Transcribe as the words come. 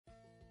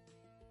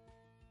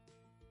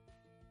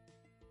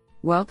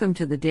Welcome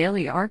to the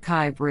Daily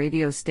Archive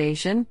radio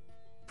station,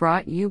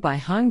 brought you by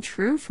Hung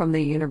Tru from the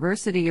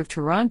University of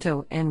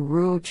Toronto and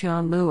Ruo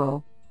Chan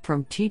Luo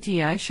from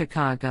TTI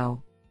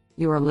Chicago.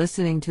 You are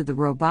listening to the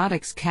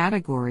robotics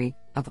category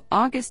of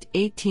August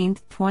 18,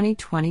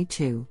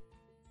 2022.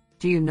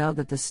 Do you know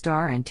that the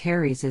star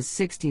Antares is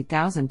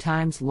 60,000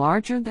 times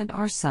larger than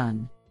our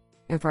Sun?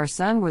 If our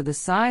Sun were the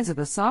size of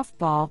a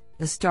softball,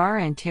 the star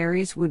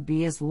Antares would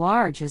be as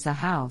large as a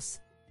house.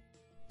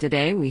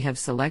 Today we have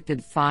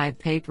selected 5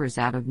 papers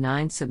out of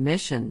 9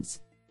 submissions.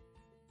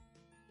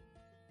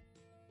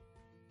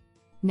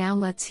 Now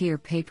let's hear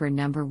paper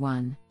number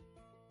 1.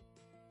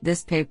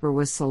 This paper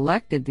was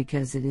selected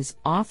because it is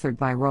authored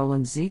by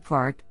Roland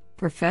Sieghvaert,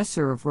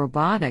 Professor of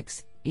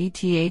Robotics,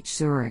 ETH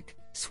Zurich,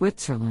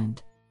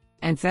 Switzerland,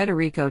 and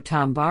Federico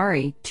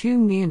Tambari, TU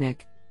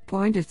Munich,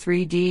 Point of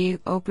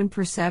 3D Open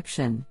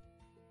Perception.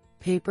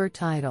 Paper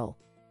title: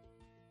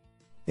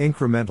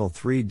 Incremental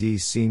 3D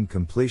Scene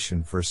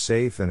Completion for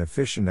Safe and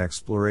Efficient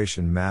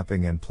Exploration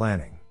Mapping and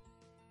Planning.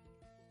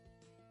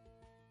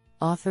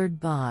 Authored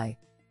by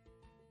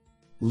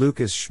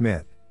Lucas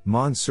Schmidt,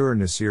 Mansour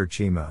Nasir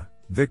Chima,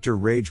 Victor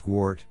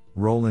Rage-Gwart,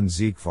 Roland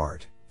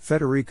Sieghvaert,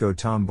 Federico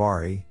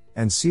Tambari,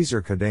 and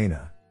Cesar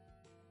Cadena.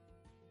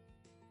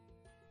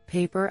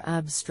 Paper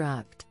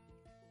abstract: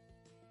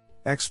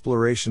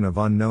 Exploration of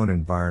unknown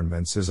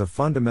environments is a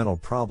fundamental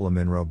problem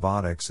in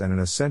robotics and an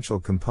essential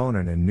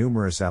component in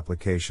numerous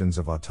applications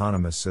of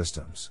autonomous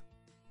systems.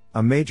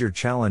 A major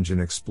challenge in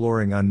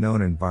exploring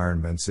unknown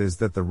environments is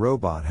that the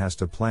robot has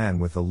to plan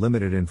with the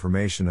limited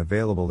information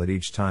available at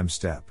each time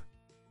step.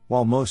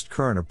 While most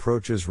current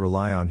approaches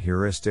rely on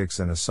heuristics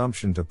and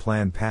assumption to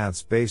plan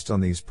paths based on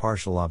these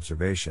partial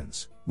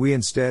observations, we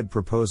instead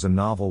propose a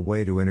novel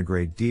way to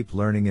integrate deep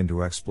learning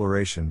into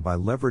exploration by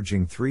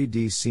leveraging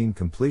 3D scene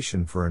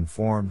completion for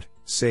informed,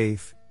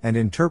 safe, and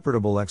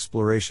interpretable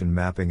exploration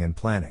mapping and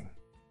planning.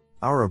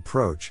 Our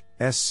approach,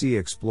 SC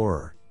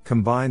Explorer,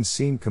 combines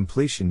scene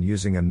completion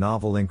using a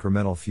novel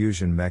incremental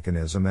fusion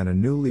mechanism and a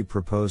newly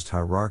proposed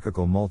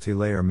hierarchical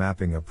multi-layer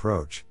mapping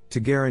approach, to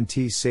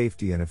guarantee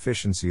safety and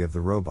efficiency of the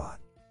robot.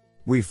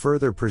 We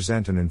further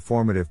present an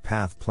informative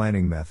path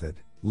planning method,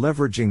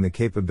 leveraging the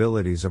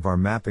capabilities of our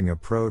mapping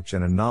approach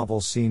and a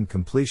novel scene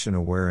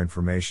completion-aware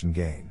information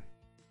gain.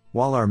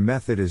 While our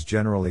method is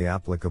generally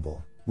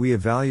applicable, we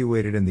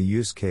evaluate it in the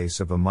use case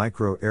of a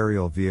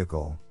micro-aerial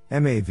vehicle,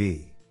 MAV.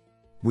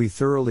 We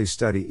thoroughly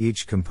study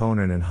each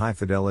component in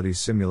high-fidelity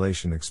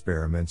simulation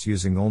experiments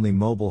using only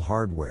mobile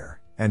hardware,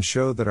 and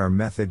show that our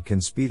method can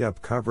speed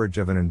up coverage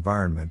of an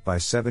environment by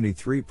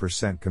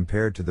 73%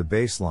 compared to the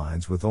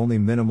baselines with only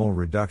minimal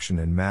reduction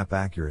in map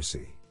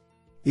accuracy.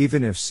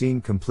 Even if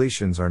scene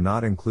completions are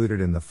not included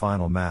in the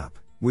final map,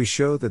 we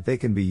show that they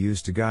can be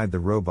used to guide the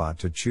robot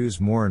to choose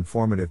more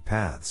informative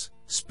paths,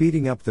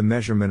 speeding up the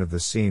measurement of the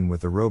scene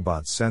with the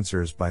robot's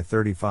sensors by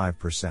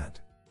 35%.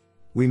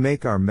 We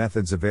make our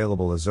methods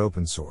available as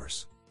open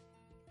source.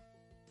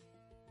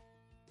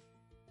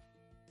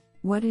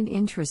 What an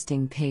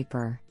interesting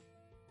paper.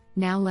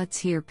 Now let's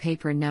hear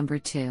paper number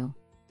 2.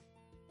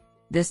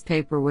 This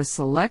paper was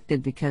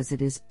selected because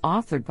it is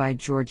authored by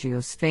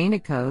Georgios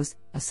Phanikos,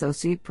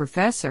 Associate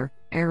Professor,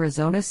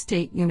 Arizona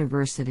State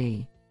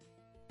University.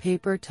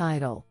 Paper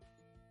title: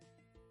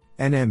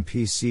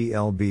 NMPC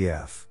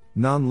LBF,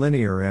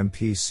 Nonlinear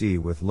MPC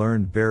with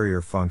Learned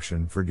Barrier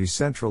Function for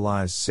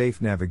Decentralized Safe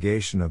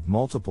Navigation of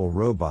Multiple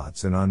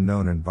Robots in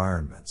Unknown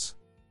Environments.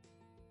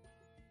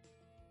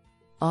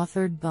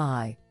 Authored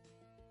by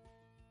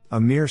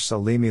Amir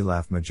Salimi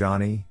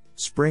Lafmajani,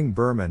 Spring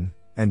Berman,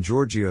 and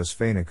Georgios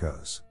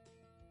Phanikos.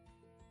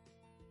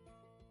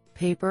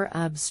 Paper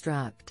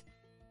abstract: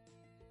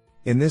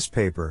 In this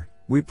paper,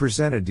 we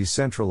present a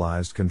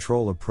decentralized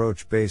control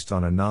approach based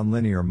on a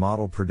nonlinear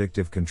model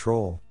predictive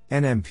control,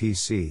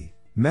 NMPC,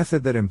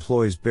 method that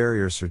employs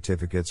barrier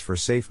certificates for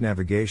safe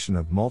navigation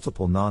of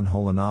multiple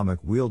non-holonomic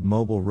wheeled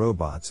mobile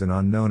robots in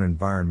unknown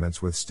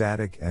environments with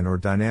static and/or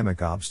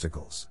dynamic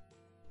obstacles.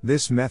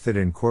 This method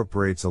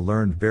incorporates a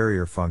learned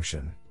barrier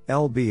function,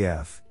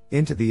 LBF,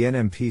 into the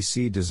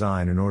NMPC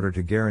design in order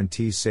to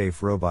guarantee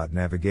safe robot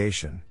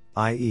navigation,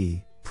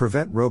 i.e.,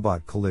 prevent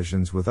robot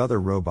collisions with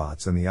other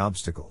robots and the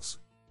obstacles.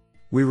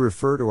 We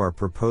refer to our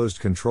proposed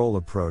control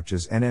approach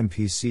as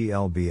NMPC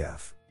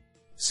LBF.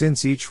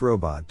 Since each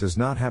robot does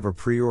not have a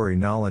priori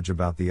knowledge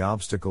about the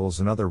obstacles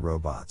and other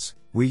robots,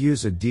 we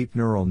use a deep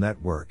neural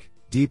network,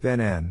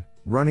 DeepNN,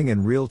 running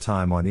in real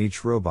time on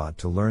each robot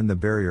to learn the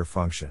barrier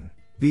function,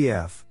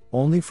 BF,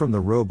 only from the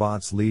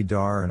robot's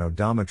LiDAR and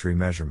odometry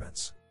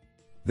measurements.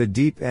 The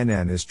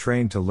DeepNN is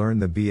trained to learn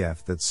the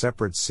BF that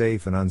separates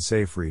safe and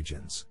unsafe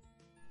regions.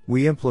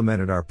 We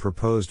implemented our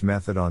proposed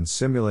method on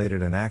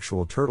simulated and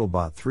actual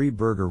Turtlebot 3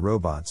 Burger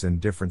robots in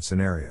different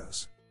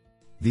scenarios.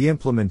 The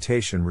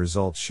implementation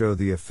results show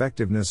the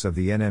effectiveness of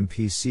the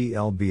NMPC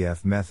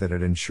LBF method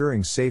at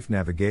ensuring safe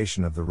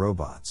navigation of the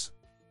robots.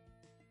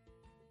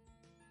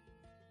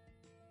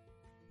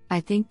 I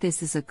think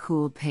this is a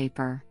cool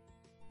paper.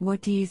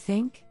 What do you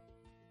think?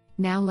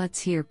 Now let's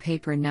hear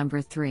paper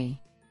number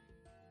 3.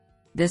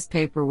 This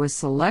paper was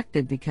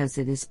selected because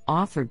it is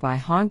authored by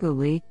Honggu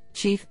Li,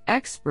 Chief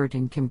Expert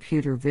in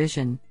Computer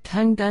Vision,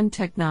 Tongdun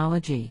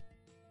Technology.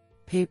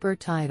 Paper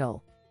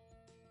title: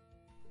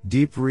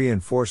 Deep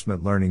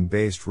Reinforcement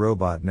Learning-Based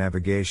Robot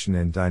Navigation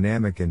in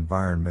Dynamic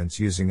Environments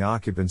Using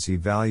Occupancy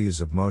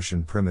Values of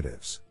Motion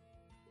Primitives.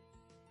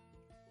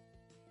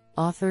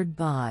 Authored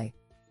by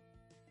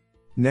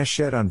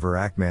Neshet Unver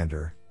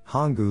Akmander,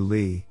 Honggu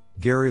Li,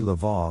 Gary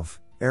Lvov,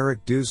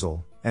 Eric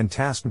Duzel, and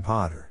Taskin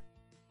Potter.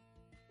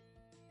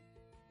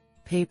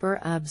 Paper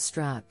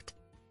abstract: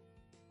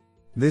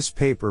 This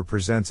paper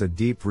presents a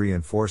deep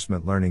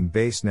reinforcement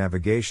learning-based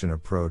navigation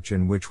approach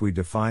in which we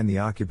define the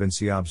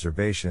occupancy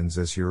observations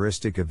as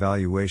heuristic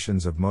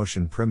evaluations of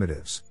motion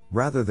primitives,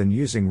 rather than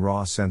using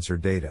raw sensor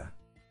data.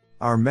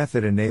 Our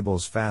method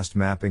enables fast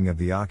mapping of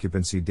the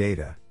occupancy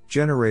data,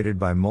 generated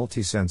by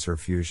multi-sensor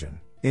fusion,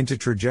 into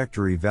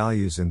trajectory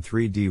values in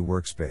 3D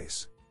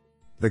workspace.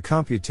 The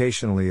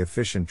computationally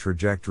efficient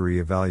trajectory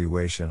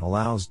evaluation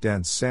allows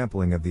dense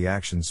sampling of the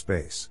action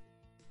space.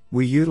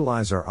 We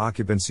utilize our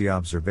occupancy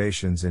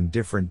observations in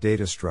different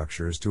data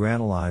structures to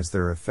analyze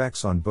their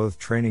effects on both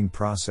training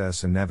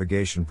process and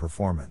navigation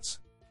performance.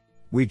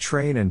 We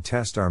train and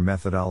test our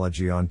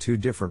methodology on 2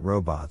 different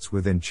robots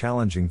within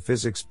challenging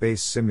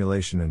physics-based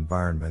simulation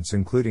environments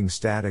including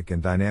static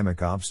and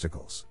dynamic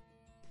obstacles.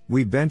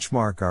 We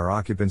benchmark our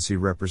occupancy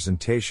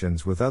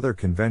representations with other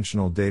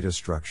conventional data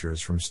structures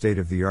from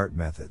state-of-the-art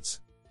methods.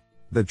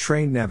 The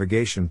trained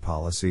navigation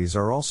policies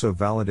are also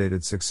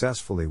validated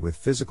successfully with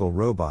physical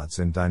robots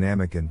in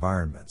dynamic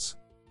environments.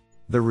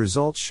 The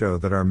results show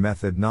that our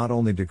method not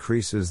only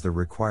decreases the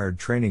required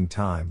training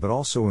time but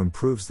also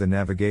improves the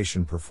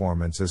navigation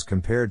performance as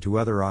compared to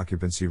other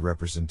occupancy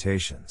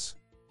representations.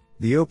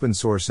 The open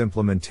source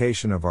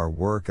implementation of our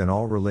work and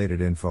all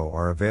related info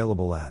are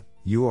available at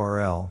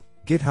URL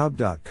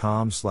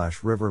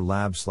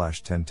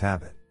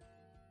github.com/riverlab/tentabit.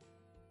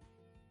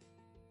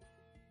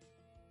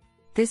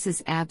 This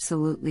is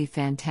absolutely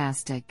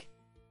fantastic.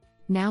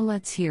 Now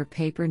let's hear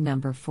paper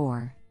number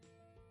 4.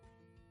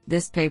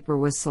 This paper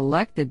was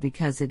selected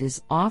because it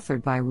is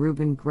authored by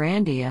Ruben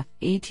Grandia,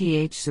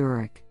 ETH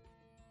Zurich.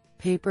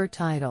 Paper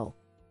title: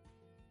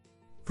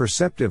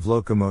 Perceptive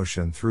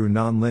Locomotion Through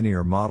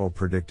Nonlinear Model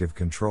Predictive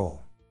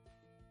Control.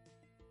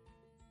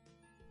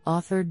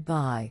 Authored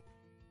by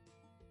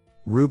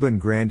Ruben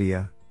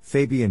Grandia,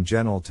 Fabian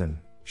Genelton,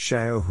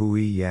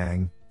 Xiaohui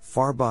Yang,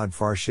 Farbod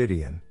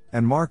Farshidian,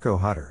 and Marco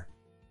Hutter.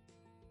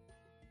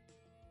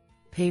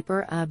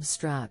 Paper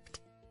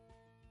abstract: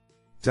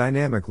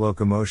 Dynamic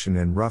locomotion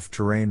in rough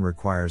terrain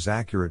requires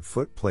accurate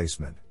foot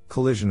placement,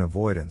 collision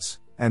avoidance,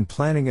 and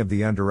planning of the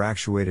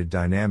underactuated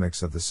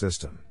dynamics of the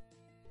system.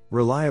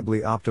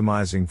 Reliably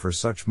optimizing for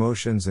such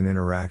motions and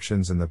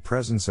interactions in the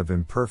presence of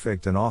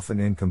imperfect and often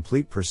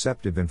incomplete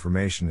perceptive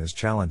information is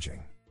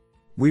challenging.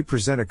 We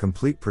present a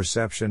complete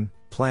perception,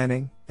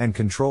 planning, and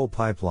control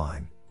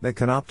pipeline that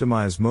can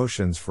optimize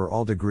motions for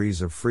all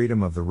degrees of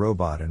freedom of the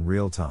robot in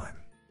real time.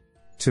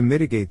 To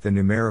mitigate the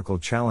numerical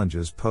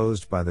challenges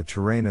posed by the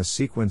terrain, a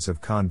sequence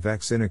of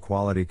convex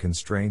inequality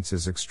constraints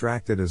is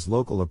extracted as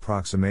local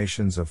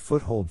approximations of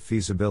foothold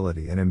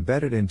feasibility and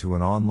embedded into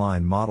an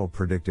online model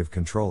predictive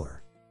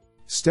controller.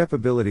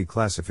 Stepability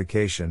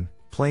classification,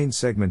 plane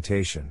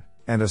segmentation,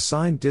 and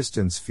assigned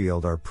distance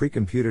field are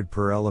precomputed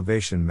per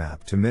elevation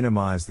map to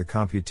minimize the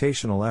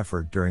computational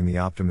effort during the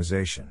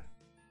optimization.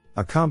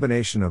 A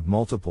combination of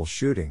multiple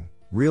shooting,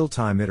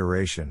 real-time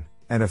iteration,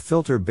 and a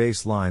filter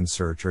baseline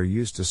search are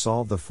used to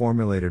solve the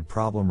formulated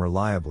problem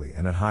reliably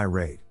and at high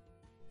rate.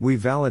 We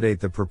validate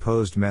the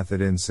proposed method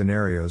in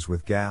scenarios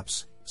with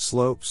gaps,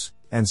 slopes,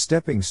 and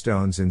stepping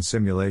stones in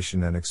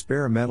simulation and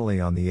experimentally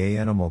on the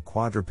A-Animal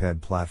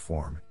quadruped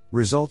platform,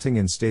 resulting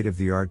in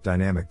state-of-the-art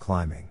dynamic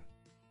climbing.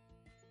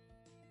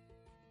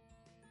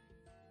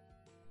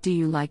 Do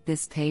you like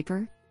this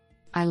paper?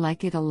 I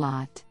like it a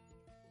lot.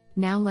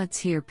 Now let's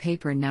hear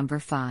paper number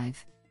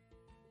 5.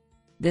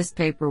 This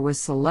paper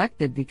was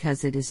selected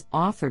because it is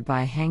authored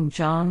by Heng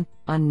Zhang,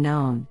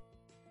 unknown.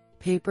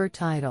 Paper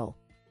title: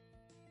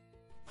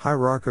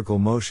 Hierarchical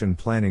Motion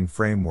Planning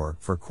Framework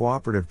for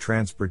Cooperative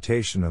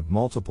Transportation of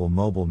Multiple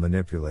Mobile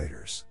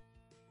Manipulators.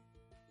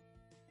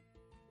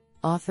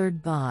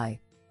 Authored by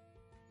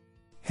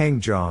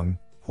Heng Zhang,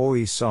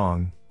 Hoi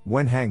Song,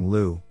 Wenhang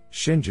Liu,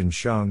 Xinjun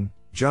Sheng,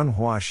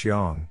 Zhenhua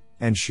Xiang,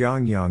 and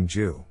Xiangyang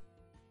Zhu.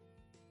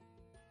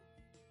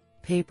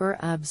 Paper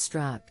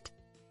abstract: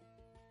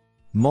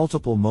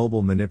 Multiple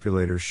mobile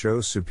manipulators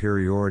show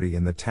superiority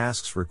in the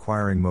tasks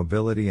requiring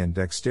mobility and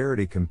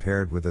dexterity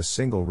compared with a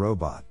single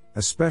robot,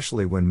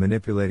 especially when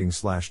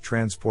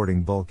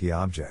manipulating/transporting bulky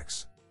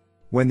objects.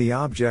 When the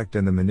object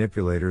and the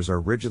manipulators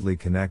are rigidly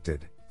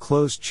connected,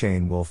 closed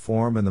chain will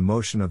form and the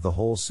motion of the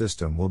whole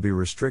system will be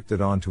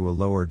restricted onto a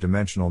lower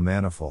dimensional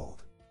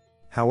manifold.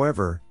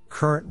 However,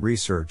 current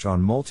research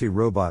on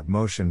multi-robot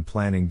motion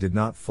planning did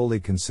not fully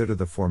consider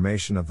the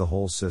formation of the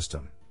whole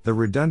system, the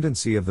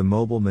redundancy of the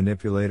mobile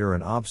manipulator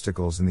and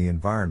obstacles in the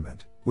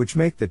environment, which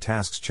make the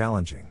tasks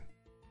challenging.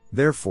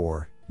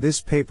 Therefore, This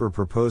paper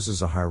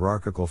proposes a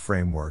hierarchical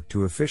framework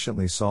to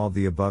efficiently solve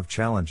the above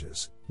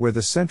challenges, where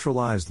the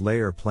centralized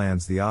layer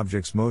plans the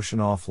object's motion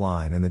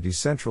offline and the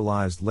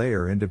decentralized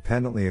layer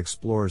independently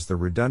explores the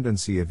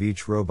redundancy of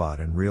each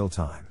robot in real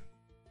time.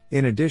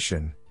 In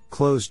addition,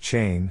 closed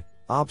chain,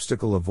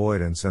 obstacle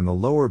avoidance and the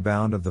lower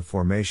bound of the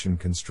formation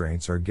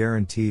constraints are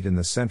guaranteed in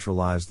the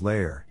centralized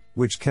layer,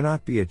 which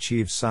cannot be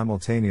achieved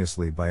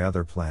simultaneously by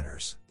other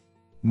planners.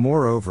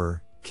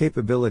 Moreover,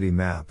 capability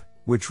map,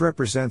 which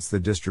represents the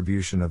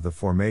distribution of the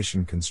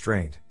formation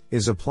constraint,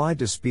 is applied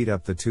to speed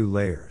up the two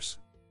layers.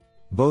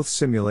 Both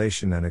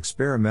simulation and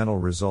experimental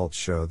results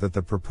show that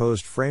the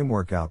proposed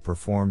framework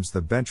outperforms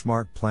the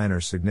benchmark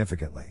planner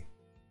significantly.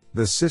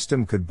 The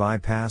system could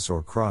bypass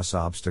or cross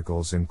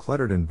obstacles in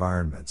cluttered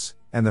environments,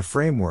 and the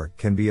framework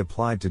can be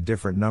applied to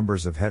different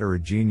numbers of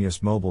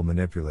heterogeneous mobile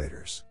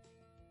manipulators.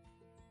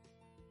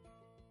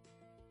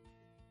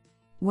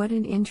 What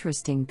an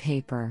interesting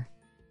paper.